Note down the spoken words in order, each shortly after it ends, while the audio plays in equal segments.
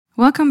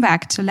Welcome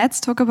back to Let's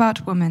Talk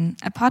About Women,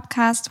 a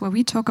podcast where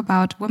we talk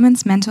about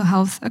women's mental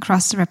health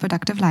across the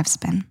reproductive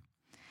lifespan.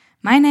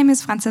 My name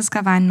is Franziska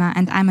Weinmar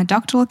and I'm a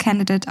doctoral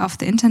candidate of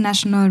the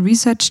International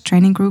Research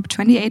Training Group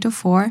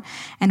 2804,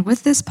 and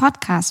with this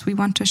podcast we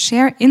want to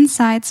share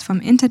insights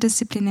from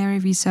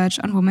interdisciplinary research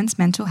on women's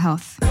mental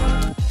health.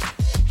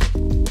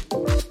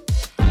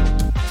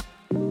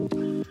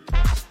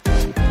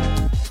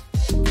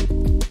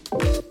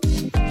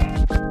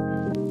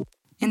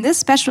 In this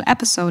special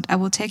episode, I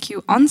will take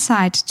you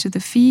on-site to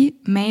the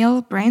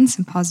Female Brain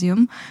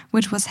Symposium,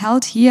 which was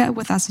held here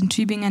with us in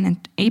Tübingen in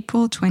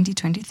April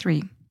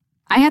 2023.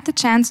 I had the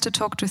chance to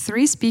talk to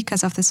 3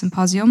 speakers of the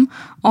symposium,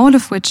 all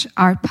of which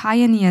are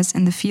pioneers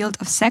in the field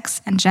of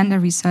sex and gender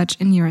research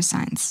in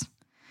neuroscience.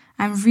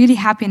 I'm really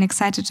happy and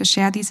excited to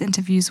share these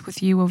interviews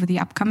with you over the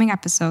upcoming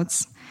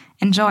episodes.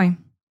 Enjoy!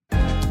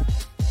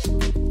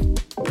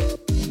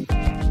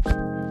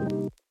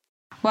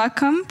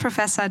 Welcome,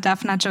 Professor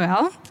Daphna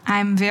Joel.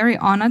 I'm very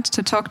honored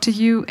to talk to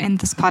you in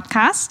this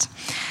podcast.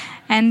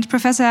 And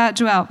Professor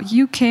Joel,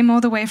 you came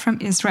all the way from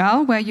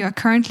Israel, where you are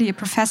currently a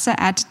professor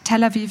at Tel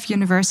Aviv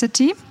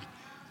University.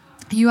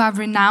 You are a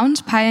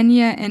renowned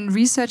pioneer in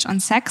research on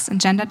sex and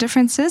gender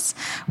differences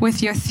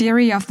with your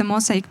theory of the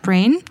mosaic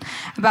brain,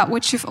 about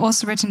which you've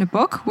also written a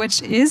book,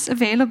 which is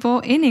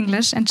available in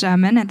English and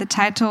German, and the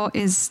title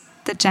is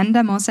The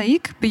Gender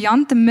Mosaic,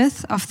 Beyond the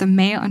Myth of the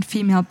Male and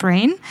Female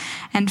Brain.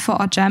 And for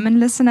our German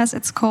listeners,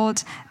 it's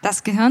called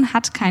Das Gehirn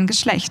hat kein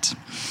Geschlecht.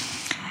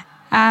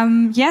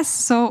 Yes,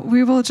 so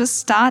we will just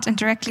start and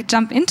directly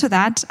jump into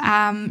that.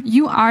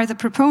 You are the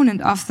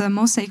proponent of the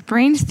mosaic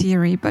brain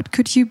theory, but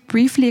could you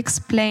briefly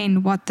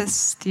explain what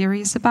this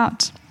theory is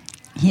about?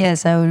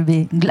 Yes, I will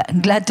be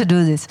glad to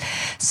do this.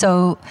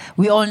 So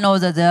we all know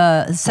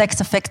that sex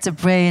affects the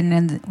brain,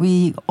 and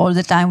all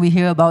the time we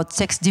hear about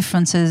sex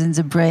differences in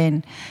the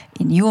brain,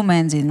 in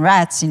humans, in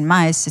rats, in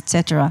mice,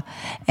 etc.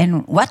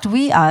 And what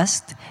we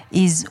asked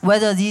is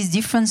whether these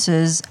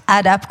differences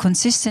add up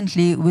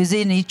consistently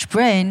within each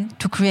brain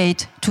to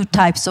create 2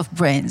 types of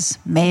brains,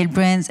 male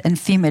brains and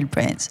female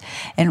brains.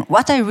 And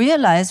what I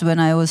realized when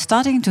I was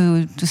starting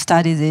to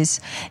study this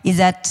is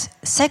that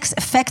sex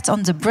effects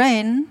on the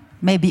brain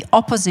may be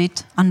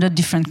opposite under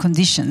different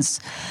conditions.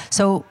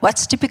 So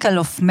what's typical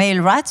of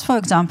male rats, for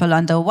example,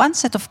 under one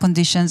set of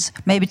conditions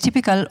may be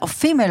typical of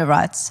female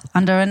rats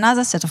under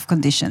another set of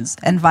conditions,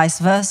 and vice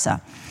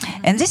versa.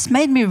 And this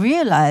made me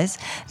realize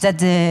that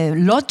the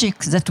logic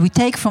that we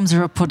take from the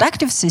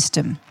reproductive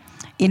system,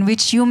 in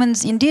which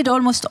humans indeed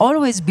almost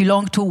always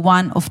belong to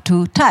one of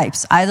 2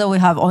 types. Either we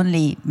have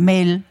only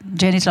male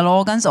genital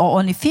organs or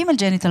only female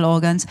genital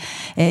organs.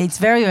 It's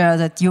very rare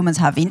that humans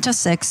have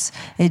intersex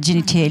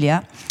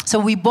genitalia. So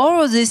we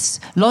borrow this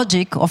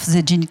logic of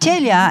the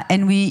genitalia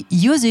and we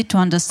use it to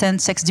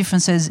understand sex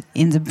differences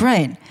in the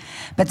brain.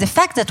 But the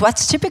fact that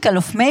what's typical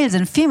of males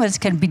and females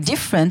can be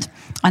different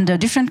under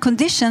different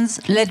conditions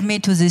led me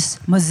to this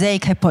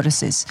mosaic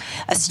hypothesis,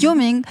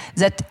 assuming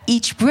that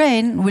each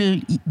brain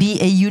will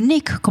be a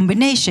unique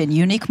combination,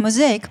 unique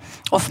mosaic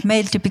of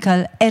male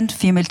typical and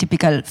female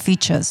typical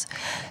features.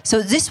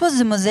 So this was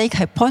the mosaic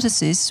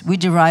hypothesis we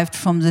derived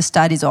from the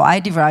studies, or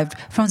I derived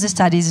from the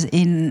studies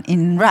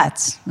in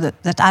rats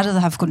that others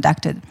have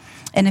conducted.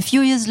 And a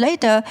few years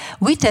later,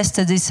 we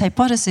tested this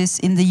hypothesis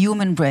in the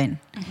human brain.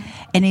 Mm-hmm.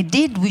 And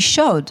indeed, we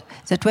showed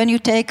that when you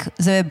take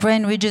the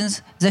brain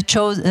regions that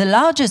show the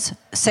largest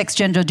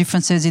sex-gender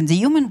differences in the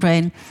human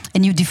brain,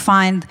 and you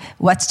define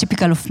what's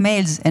typical of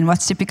males and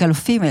what's typical of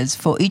females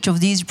for each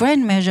of these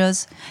brain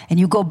measures, and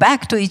you go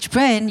back to each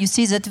brain, you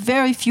see that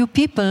very few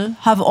people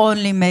have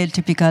only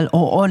male-typical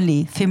or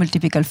only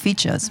female-typical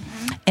features.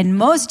 Mm-hmm. And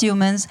most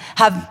humans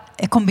have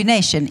a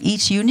combination,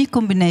 each unique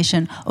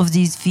combination of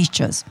these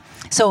features.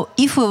 So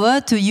if we were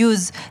to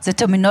use the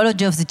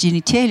terminology of the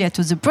genitalia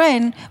to the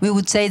brain, we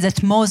would say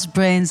that most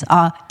brains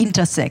are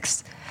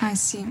intersex. I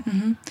see.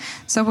 Mm-hmm.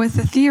 So with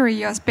the theory,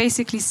 you're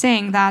basically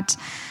saying that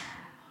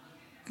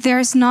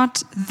there's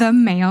not the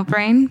male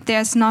brain,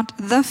 there's not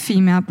the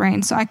female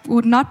brain. So I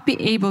would not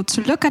be able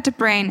to look at the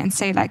brain and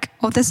say like,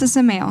 oh, this is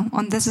a male,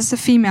 or this is a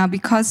female,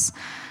 because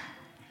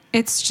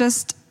it's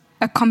just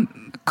a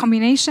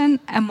combination,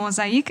 a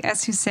mosaic,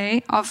 as you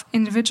say, of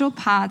individual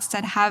parts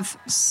that have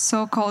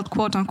so-called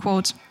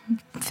quote-unquote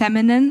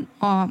feminine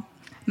or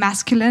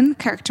masculine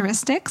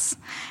characteristics,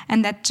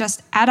 and that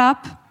just add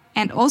up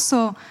and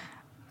also,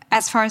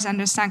 as far as I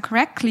understand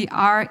correctly,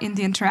 are in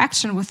the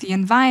interaction with the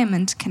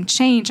environment, can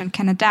change and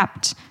can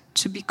adapt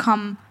to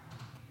become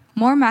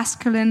more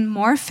masculine,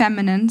 more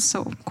feminine,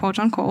 so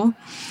quote-unquote.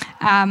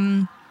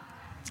 And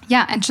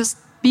just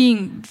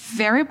being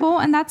variable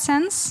in that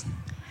sense.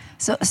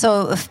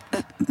 So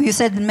you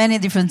said many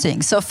different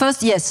things. So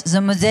first, yes,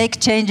 the mosaic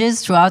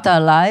changes throughout our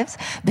lives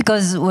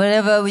because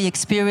whenever we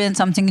experience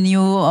something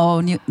new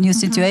or new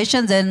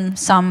situation, then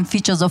some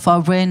features of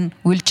our brain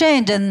will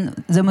change and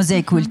the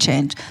mosaic will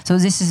change. So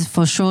this is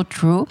for sure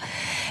true.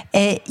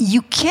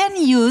 You can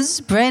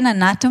use brain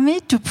anatomy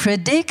to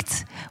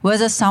predict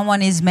whether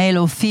someone is male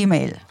or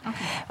female.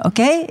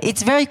 Okay,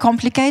 it's very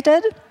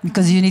complicated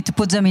because you need to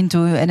put them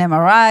into an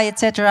MRI,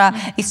 etc.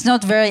 It's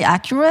not very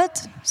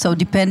accurate. So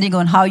depending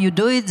on how you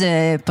do it,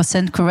 the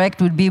percent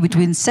correct would be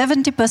between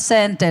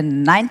 70%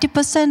 and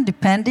 90%,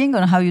 depending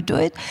on how you do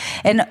it.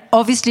 And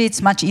obviously,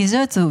 it's much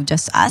easier to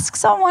just ask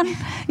someone,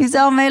 is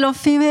they male or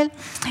female?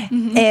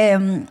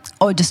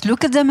 Or just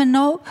look at them and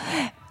know.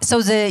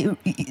 So the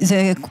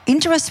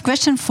interesting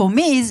question for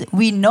me is,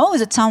 we know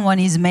that someone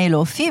is male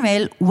or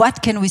female.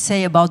 What can we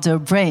say about their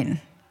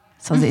brain?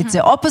 So it's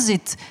the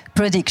opposite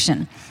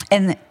prediction.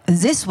 And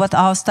this, what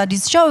our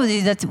studies show,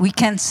 is that we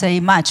can't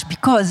say much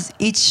because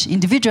each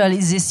individual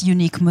is this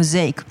unique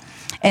mosaic.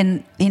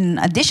 And in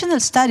additional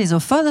studies or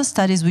further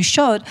studies, we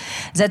showed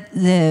that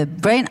the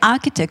brain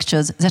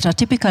architectures that are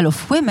typical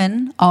of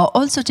women are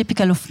also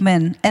typical of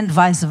men and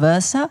vice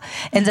versa.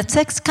 And the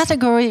sex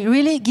category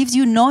really gives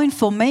you no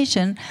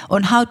information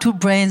on how two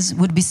brains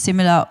would be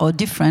similar or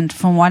different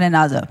from one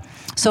another.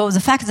 So the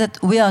fact that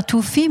we are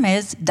two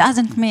females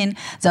doesn't mean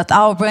that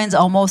our brains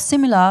are more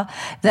similar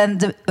than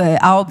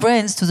our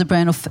brains to the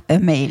brain of a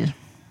male.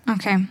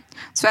 Okay.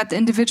 So at the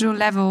individual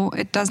level,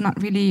 it does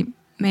not really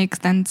make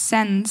then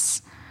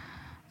sense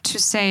to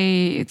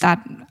say that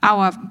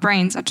our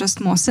brains are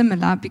just more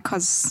similar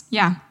because,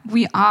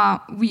 we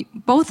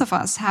both of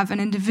us have an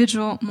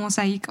individual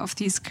mosaic of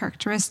these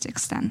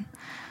characteristics then.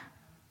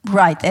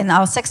 Right, and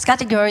our sex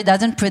category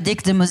doesn't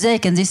predict the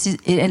mosaic, and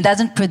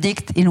doesn't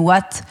predict in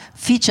what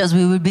features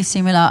we will be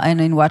similar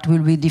and in what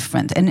will be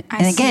different. And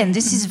again,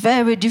 this is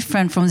very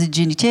different from the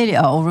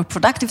genitalia or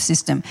reproductive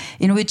system,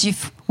 in which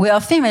if we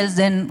are females,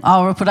 then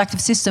our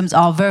reproductive systems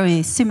are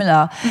very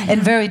similar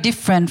and very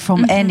different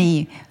from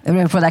any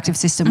reproductive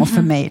system of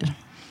a male.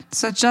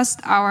 So just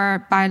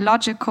our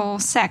biological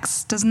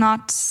sex does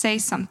not say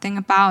something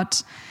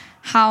about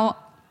how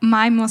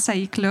my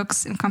mosaic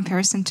looks in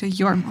comparison to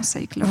your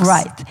mosaic looks.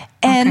 Right.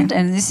 And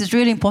this is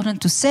really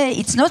important to say,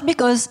 it's not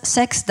because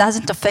sex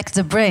doesn't affect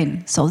the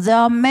brain. So there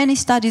are many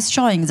studies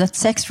showing that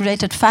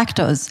sex-related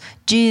factors,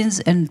 genes,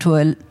 and to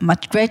a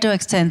much greater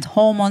extent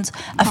hormones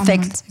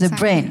affect the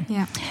brain.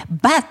 Yeah.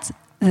 But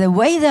the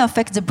way they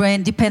affect the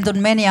brain depends on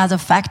many other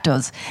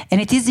factors, and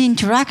it is the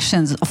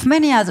interactions of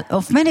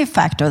many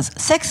factors.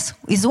 Sex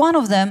is one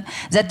of them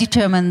that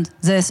determine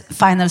the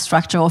final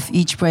structure of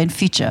each brain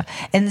feature.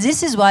 And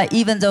this is why,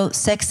 even though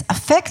sex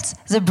affects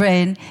the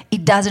brain,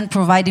 it doesn't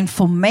provide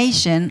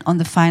information on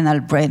the final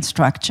brain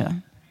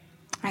structure.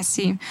 I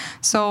see.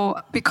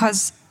 So,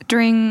 because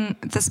during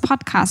this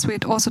podcast,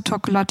 we'd also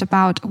talk a lot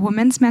about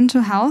women's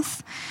mental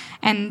health,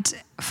 and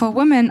for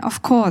women,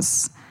 of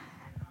course,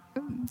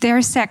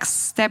 their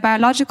sex, their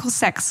biological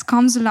sex,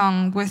 comes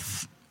along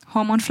with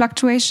hormone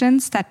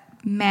fluctuations that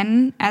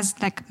men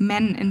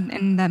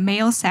in the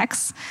male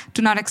sex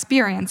do not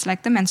experience,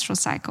 like the menstrual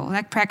cycle,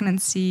 like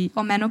pregnancy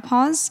or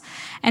menopause.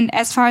 And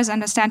as far as I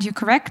understand you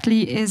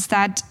correctly, is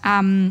that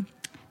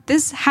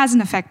this has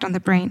an effect on the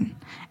brain,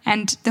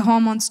 and the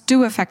hormones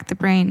do affect the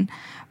brain.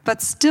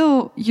 But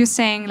still, you're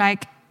saying,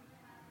 like,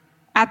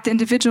 at the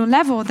individual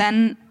level,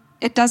 then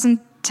it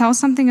doesn't tell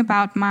something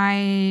about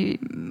my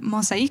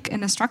mosaic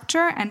in the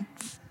structure and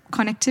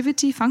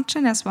connectivity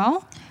function as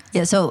well?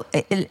 Yeah, so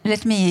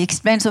let me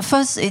explain. So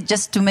first,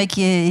 just to make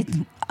it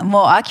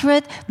more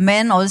accurate,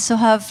 men also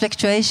have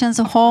fluctuations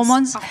of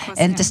hormones,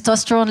 and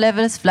testosterone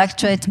levels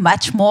fluctuate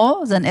much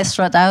more than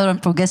estradiol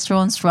and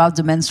progesterone throughout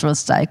the menstrual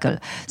cycle.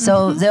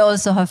 So they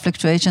also have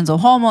fluctuations of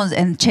hormones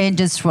and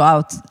changes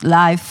throughout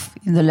life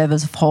in the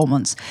levels of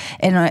hormones.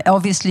 And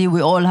obviously,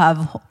 we all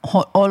have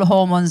all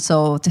hormones,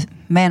 so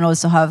men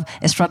also have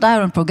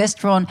estradiol and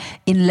progesterone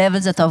in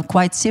levels that are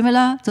quite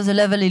similar to the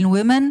level in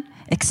women,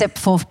 except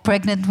for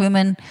pregnant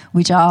women,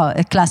 which are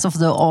a class of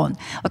their own.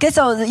 Okay,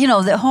 so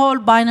the whole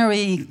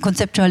binary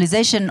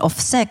conceptualization of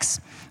sex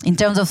in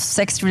terms of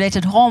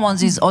sex-related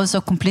hormones is also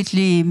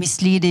completely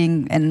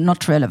misleading and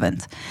not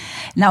relevant.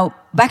 Now,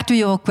 back to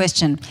your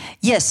question.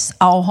 Yes,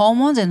 our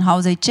hormones and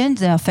how they change,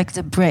 they affect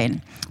the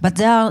brain, but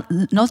they are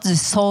not the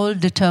sole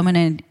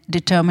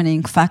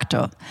determining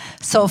factor.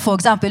 So, for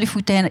example, if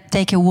we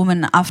take a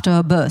woman after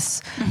her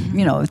birth,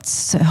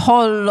 it's a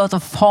whole lot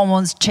of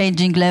hormones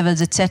changing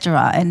levels,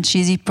 etc., and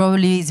she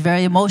probably is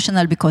very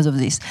emotional because of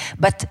this.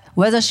 But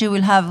whether she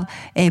will have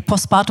a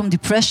postpartum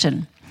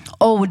depression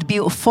or would be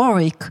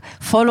euphoric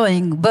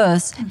following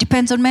birth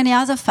depends on many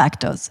other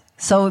factors.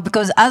 So,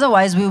 because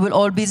otherwise we will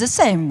all be the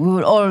same. We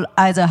will all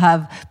either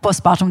have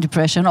postpartum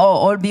depression or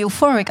all be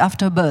euphoric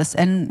after birth.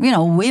 And,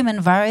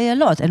 women vary a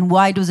lot. And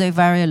why do they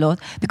vary a lot?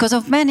 Because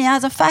of many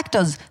other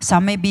factors.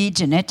 Some may be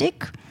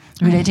genetic,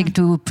 relating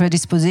to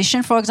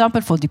predisposition, for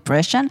example, for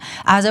depression.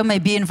 Other may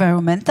be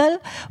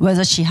environmental,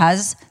 whether she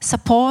has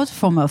support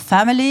from her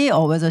family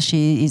or whether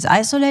she is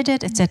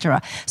isolated,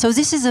 etc. So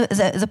this is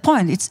the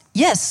point. It's,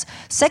 yes,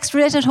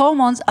 sex-related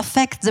hormones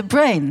affect the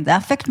brain. They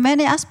affect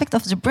many aspects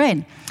of the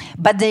brain,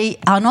 but they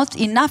are not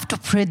enough to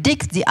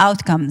predict the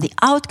outcome. The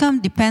outcome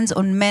depends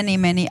on many,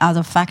 many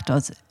other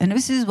factors. And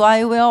this is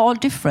why we are all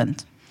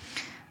different.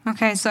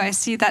 Okay, so I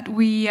see that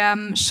we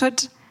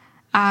should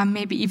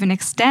maybe even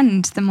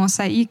extend the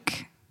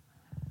mosaic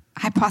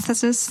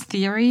hypothesis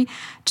theory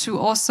to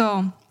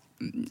also,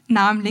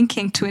 now I'm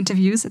linking two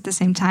interviews at the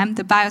same time,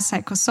 the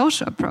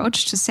biopsychosocial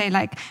approach to say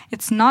like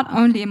it's not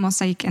only a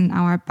mosaic in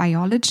our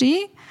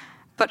biology,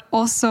 but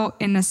also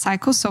in a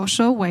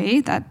psychosocial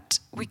way that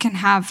we can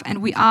have,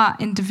 and we are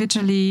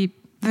individually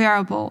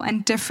variable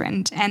and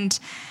different. And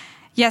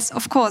yes,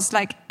 of course,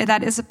 like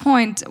that is a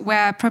point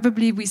where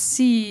probably we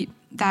see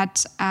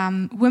that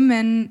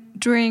women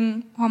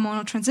during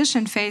hormonal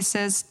transition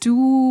phases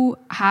do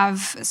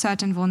have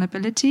certain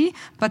vulnerability,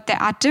 but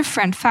there are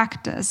different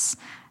factors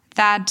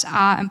that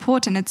are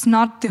important. It's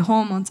not the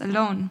hormones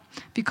alone,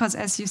 because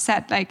as you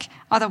said, like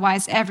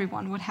otherwise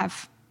everyone would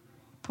have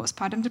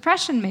postpartum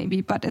depression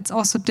maybe, but it's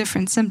also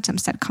different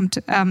symptoms that come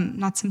to,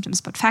 not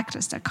symptoms, but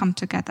factors that come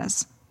together,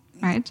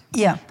 right?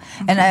 Yeah,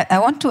 okay. And I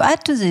want to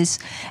add to this.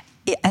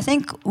 I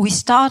think we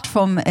start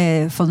from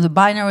the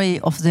binary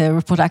of the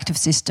reproductive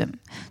system.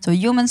 So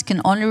humans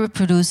can only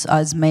reproduce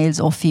as males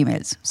or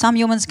females. Some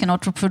humans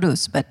cannot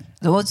reproduce, but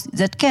those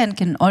that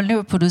can only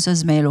reproduce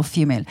as male or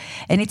female.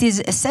 And it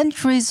is a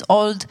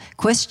centuries-old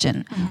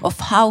question of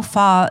how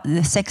far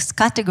the sex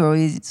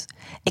categories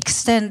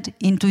extend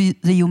into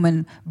the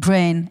human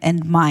brain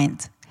and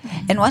mind.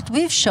 And what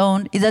we've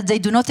shown is that they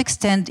do not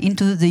extend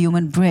into the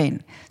human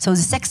brain. So the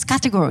sex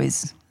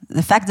categories,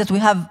 the fact that we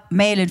have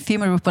male and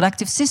female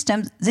reproductive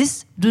systems,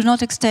 this do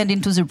not extend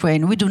into the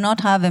brain. We do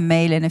not have a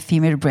male and a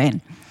female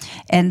brain.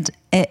 And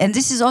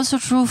this is also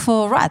true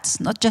for rats,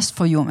 not just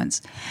for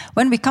humans.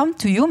 When we come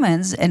to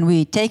humans and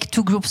we take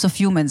two groups of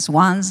humans,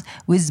 one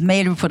with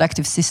male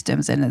reproductive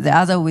systems and the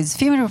other with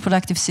female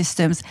reproductive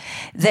systems,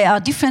 they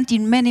are different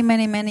in many,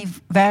 many, many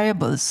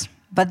variables.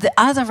 But the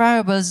other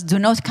variables do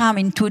not come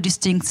in two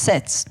distinct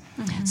sets.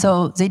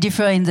 So they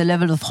differ in the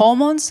level of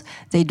hormones.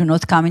 They do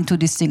not come in two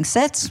distinct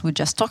sets. We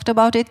just talked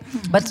about it.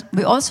 But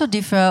they also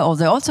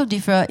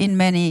differ in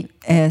many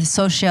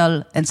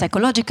social and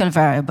psychological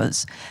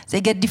variables. They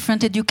get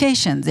different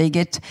education. They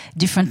get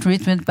different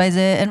treatment by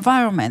the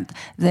environment.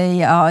 They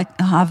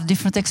have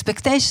different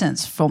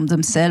expectations from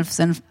themselves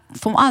and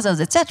from others,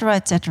 etc.,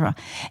 etc.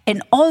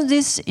 And all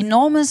this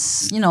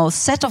enormous,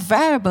 set of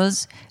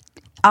variables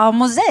are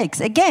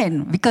mosaics,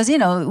 again, because,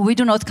 we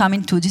do not come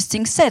in two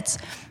distinct sets.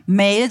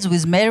 Males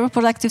with male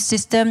reproductive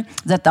system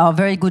that are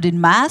very good in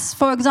math,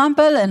 for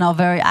example, and are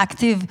very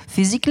active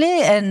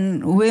physically,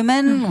 and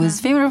women with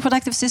female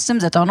reproductive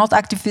systems that are not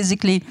active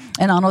physically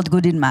and are not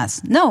good in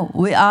math. No,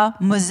 we are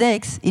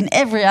mosaics in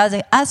every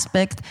other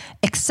aspect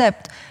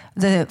except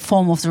the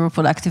form of the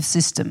reproductive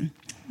system.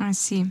 I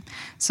see.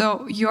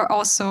 So you're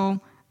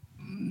also,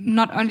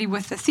 not only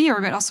with the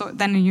theory, but also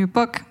then in your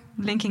book,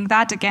 linking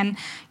that again,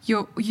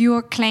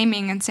 you're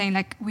claiming and saying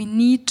like we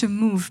need to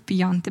move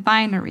beyond the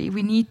binary.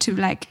 We need to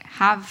like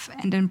have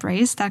and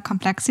embrace that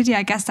complexity.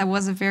 I guess that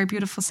was a very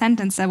beautiful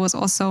sentence that was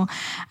also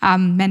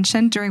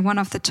mentioned during one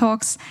of the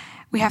talks.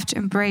 We have to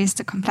embrace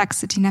the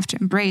complexity and have to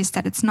embrace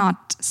that it's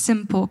not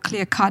simple,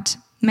 clear-cut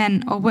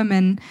men or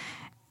women.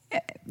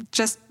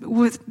 Just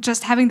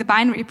having the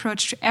binary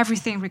approach to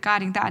everything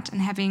regarding that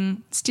and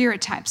having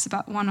stereotypes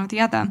about one or the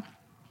other,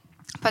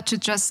 but to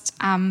just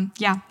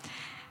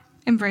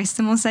embrace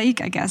the mosaic,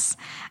 I guess.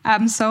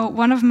 So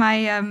one of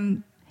my...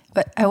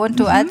 But I want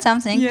to add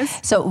something.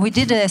 Yes. So we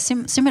did a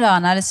similar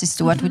analysis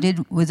to what we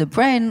did with the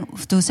brain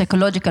to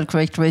psychological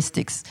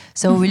characteristics.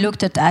 So we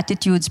looked at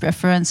attitudes,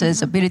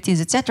 preferences,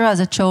 abilities, etc.,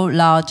 that show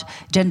large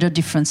gender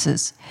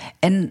differences.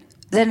 And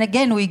then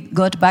again, we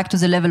got back to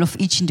the level of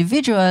each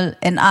individual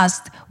and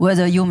asked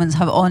whether humans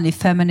have only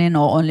feminine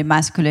or only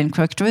masculine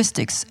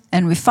characteristics.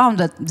 And we found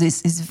that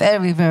this is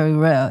very, very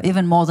rare,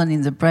 even more than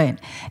in the brain.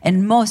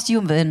 And most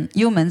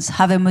humans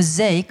have a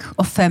mosaic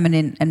of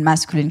feminine and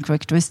masculine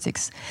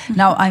characteristics.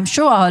 Now, I'm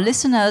sure our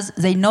listeners,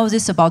 they know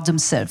this about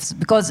themselves,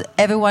 because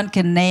everyone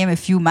can name a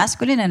few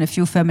masculine and a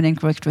few feminine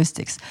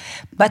characteristics.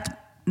 But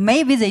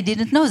maybe they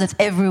didn't know that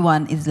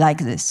everyone is like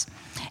this.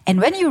 And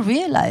when you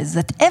realize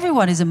that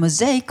everyone is a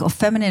mosaic of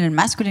feminine and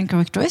masculine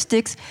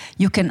characteristics,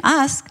 you can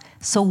ask,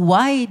 so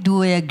why do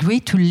we agree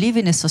to live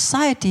in a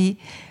society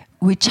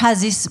which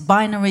has this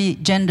binary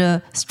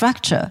gender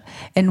structure,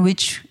 in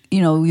which,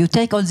 you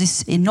take all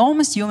this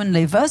enormous human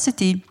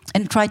diversity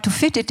and try to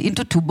fit it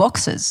into two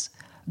boxes,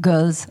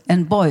 girls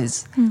and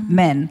boys,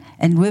 men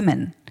and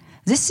women?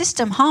 This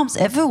system harms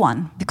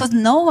everyone because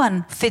no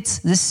one fits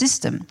this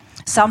system.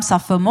 Some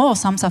suffer more,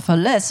 some suffer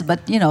less,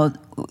 but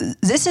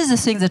this is the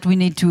thing that we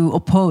need to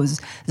oppose,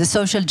 the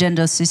social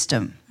gender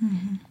system.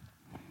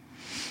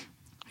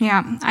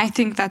 Yeah, I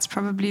think that's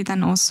probably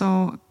then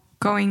also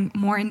going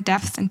more in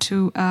depth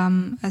into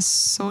a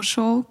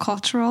social,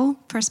 cultural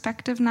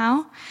perspective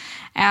now.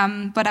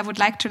 But I would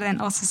like to then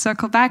also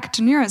circle back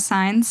to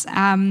neuroscience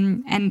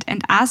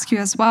and ask you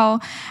as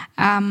well,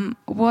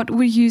 what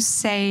would you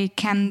say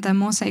can the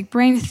mosaic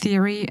brain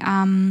theory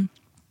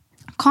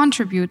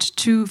contribute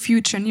to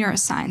future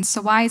neuroscience?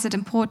 So why is it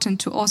important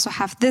to also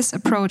have this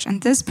approach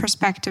and this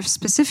perspective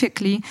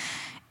specifically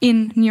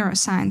in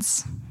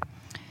neuroscience?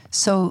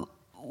 So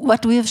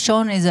what we have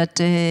shown is that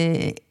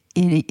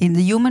in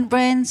the human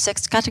brain,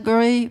 sex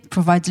category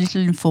provides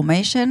little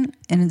information,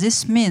 and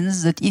this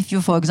means that if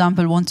you, for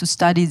example, want to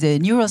study the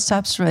neural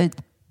substrate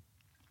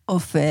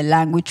of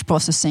language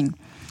processing,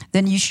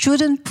 then you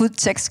shouldn't put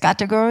sex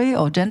category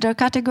or gender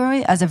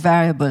category as a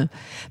variable,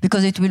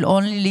 because it will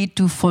only lead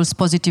to false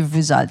positive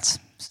results.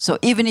 So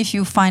even if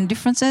you find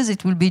differences,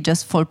 it will be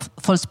just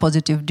false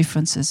positive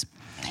differences.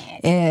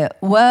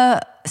 Where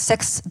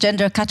sex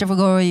gender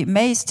category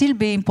may still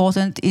be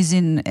important is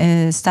in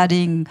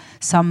studying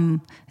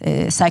some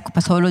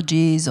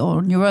psychopathologies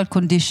or neural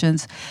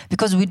conditions,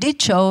 because we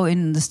did show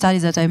in the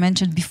studies that I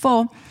mentioned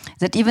before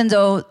that even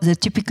though the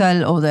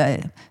typical or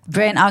the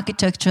brain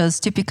architectures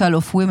typical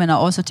of women are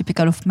also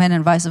typical of men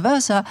and vice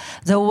versa,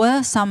 there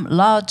were some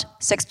large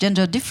sex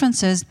gender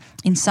differences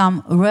in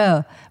some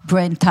rare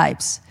brain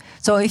types.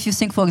 So if you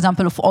think, for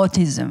example, of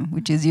autism,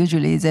 which is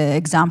usually the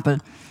example.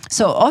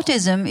 So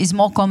autism is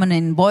more common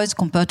in boys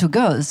compared to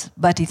girls,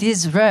 but it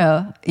is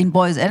rare in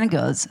boys and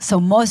girls.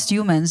 So most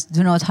humans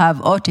do not have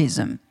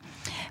autism.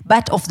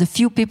 But of the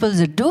few people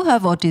that do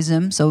have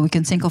autism, so we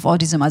can think of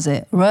autism as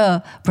a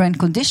rare brain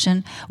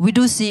condition, we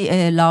do see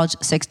a large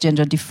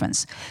sex-gender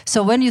difference.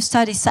 So when you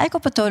study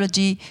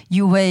psychopathology,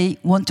 you may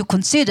want to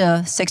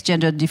consider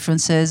sex-gender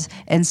differences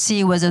and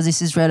see whether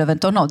this is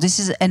relevant or not. This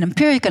is an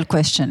empirical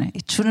question.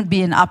 It shouldn't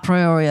be an a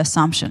priori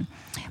assumption.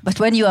 But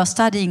when you are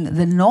studying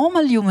the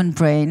normal human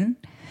brain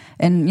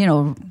and,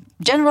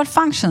 general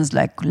functions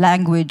like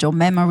language or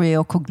memory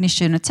or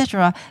cognition,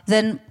 etc.,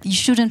 then you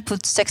shouldn't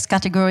put sex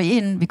category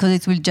in, because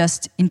it will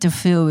just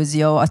interfere with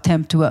your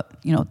attempt to,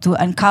 to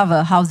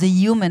uncover how the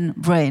human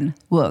brain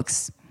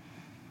works.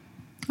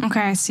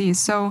 Okay, I see.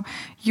 So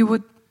you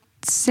would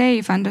say,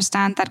 if I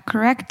understand that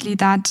correctly,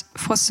 that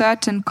for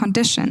certain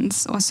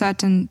conditions or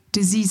certain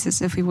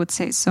diseases, if we would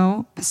say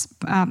so,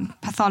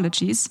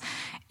 pathologies,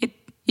 it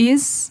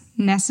is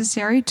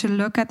necessary to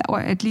look at,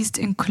 or at least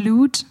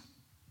include,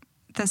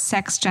 the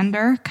sex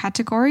gender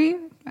category,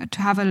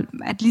 to have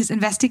at least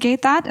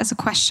investigate that as a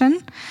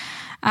question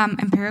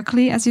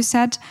empirically, as you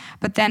said.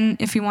 But then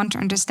if you want to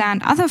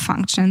understand other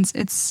functions,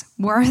 it's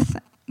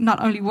not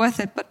only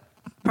worth it, but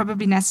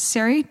probably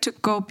necessary to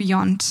go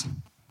beyond.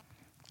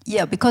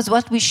 Yeah, because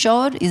what we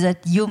showed is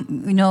that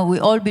we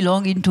all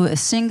belong into a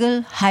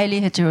single, highly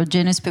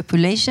heterogeneous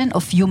population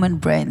of human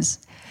brains.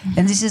 Mm-hmm.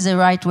 And this is the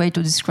right way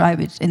to describe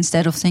it,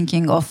 instead of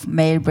thinking of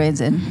male brains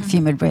and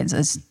female brains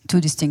as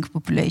two distinct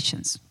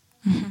populations.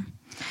 Mm-hmm.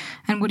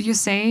 And would you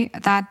say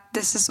that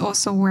this is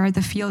also where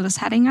the field is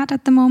heading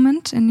at the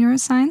moment in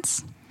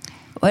neuroscience?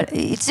 Well,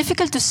 it's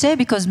difficult to say,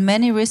 because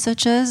many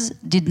researchers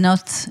did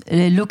not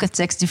look at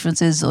sex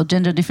differences or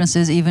gender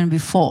differences even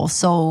before.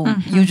 So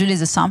usually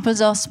the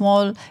samples are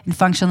small in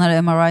functional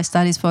MRI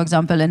studies, for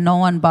example, and no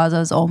one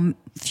bothers, or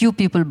few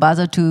people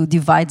bother to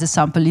divide the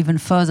sample even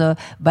further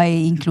by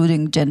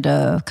including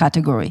gender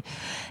category.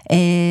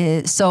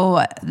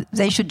 So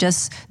they should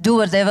just do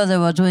whatever they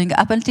were doing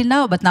up until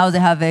now, but now they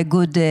have a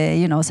good,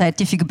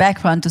 scientific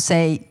background to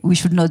say we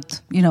should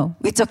not,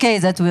 it's okay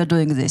that we are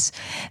doing this.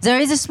 There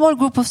is a small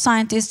group of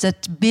scientists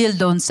that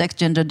build on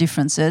sex-gender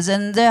differences,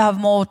 and they have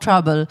more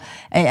trouble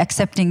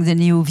accepting the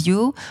new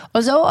view.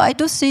 Although I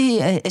do see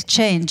a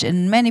change,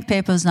 and many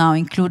papers now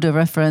include a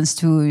reference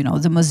to,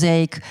 the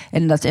mosaic,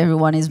 and that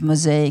everyone is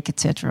mosaic,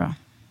 etc.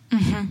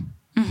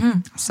 Mm-hmm.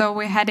 Mm-hmm. So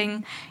we're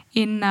heading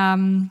in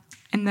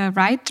the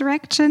right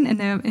direction, in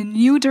a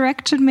new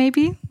direction,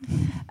 maybe?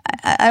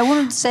 I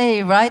wouldn't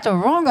say right or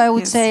wrong. I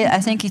would say I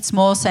think it's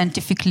more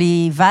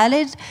scientifically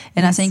valid,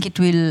 and I think it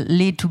will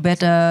lead to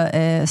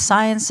better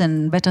science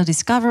and better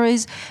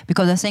discoveries,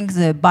 because I think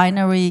the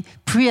binary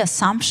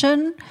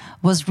pre-assumption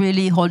was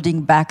really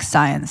holding back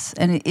science.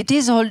 And it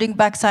is holding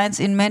back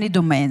science in many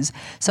domains.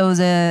 So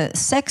the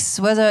sex,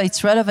 whether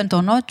it's relevant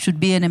or not,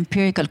 should be an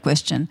empirical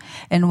question.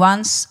 And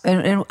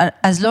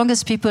as long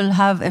as people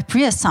have a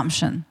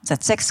pre-assumption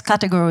that sex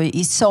category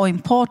is so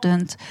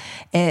important,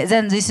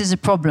 then this is a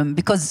problem,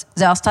 because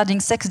they are studying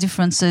sex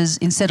differences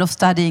instead of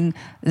studying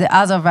the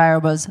other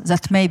variables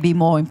that may be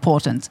more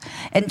important.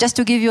 And just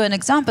to give you an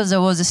example,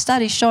 there was a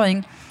study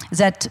showing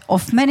that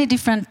of many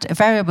different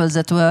variables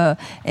that were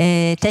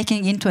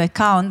taken into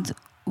account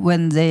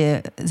when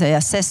they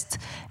assessed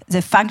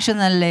the function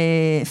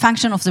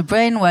of the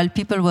brain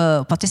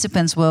while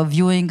participants were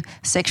viewing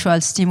sexual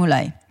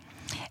stimuli.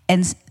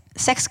 And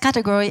sex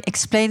category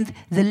explained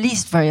the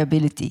least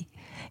variability.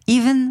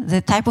 Even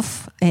the type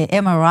of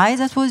MRI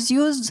that was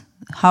used,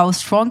 how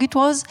strong it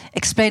was,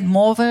 explained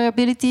more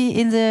variability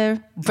in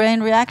the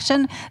brain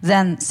reaction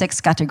than sex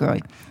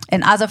category.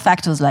 And other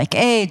factors like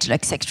age,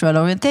 like sexual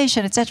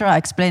orientation, etc.,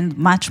 explained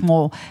much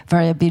more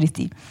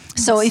variability.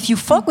 So if you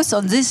focus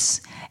on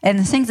this and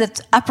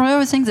a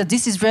priori think that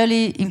this is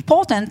really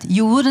important,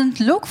 you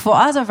wouldn't look for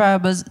other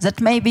variables that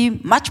may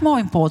be much more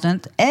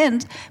important,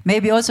 and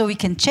maybe also we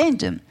can change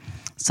them.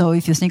 So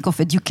if you think of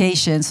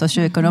education,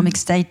 socioeconomic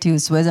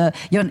status, whether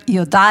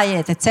your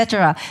diet,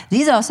 etc.,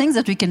 these are things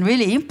that we can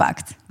really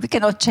impact. We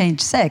cannot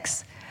change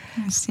sex.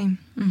 I see.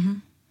 Mm-hmm.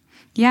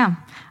 Yeah,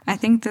 I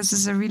think this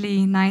is a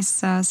really nice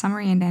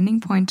summary and ending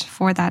point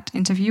for that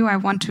interview. I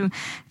want to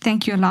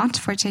thank you a lot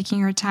for taking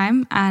your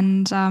time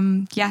and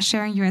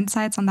sharing your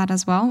insights on that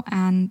as well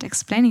and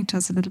explaining to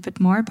us a little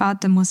bit more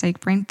about the mosaic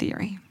brain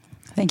theory.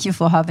 Thank you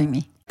for having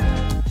me.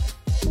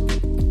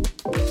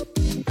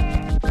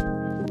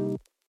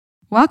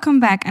 Welcome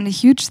back, and a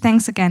huge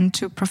thanks again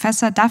to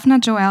Professor Daphna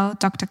Joel,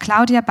 Dr.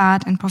 Claudia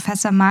Barth, and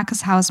Professor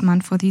Markus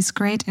Hausmann for these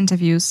great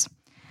interviews.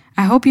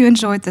 I hope you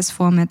enjoyed this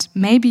format.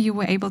 Maybe you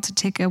were able to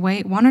take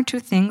away one or two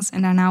things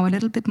and are now a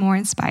little bit more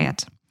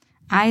inspired.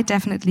 I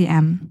definitely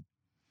am.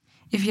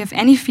 If you have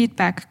any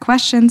feedback,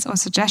 questions, or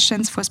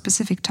suggestions for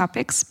specific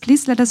topics,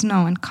 please let us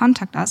know and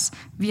contact us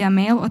via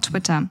mail or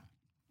Twitter.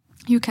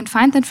 You can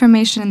find the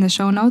information in the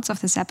show notes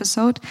of this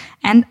episode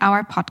and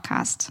our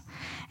podcast.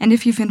 And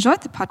if you've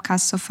enjoyed the podcast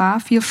so far,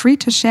 feel free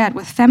to share it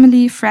with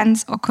family,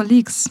 friends, or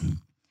colleagues.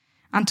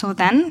 Until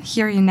then,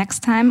 hear you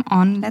next time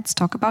on Let's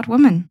Talk About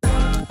Women.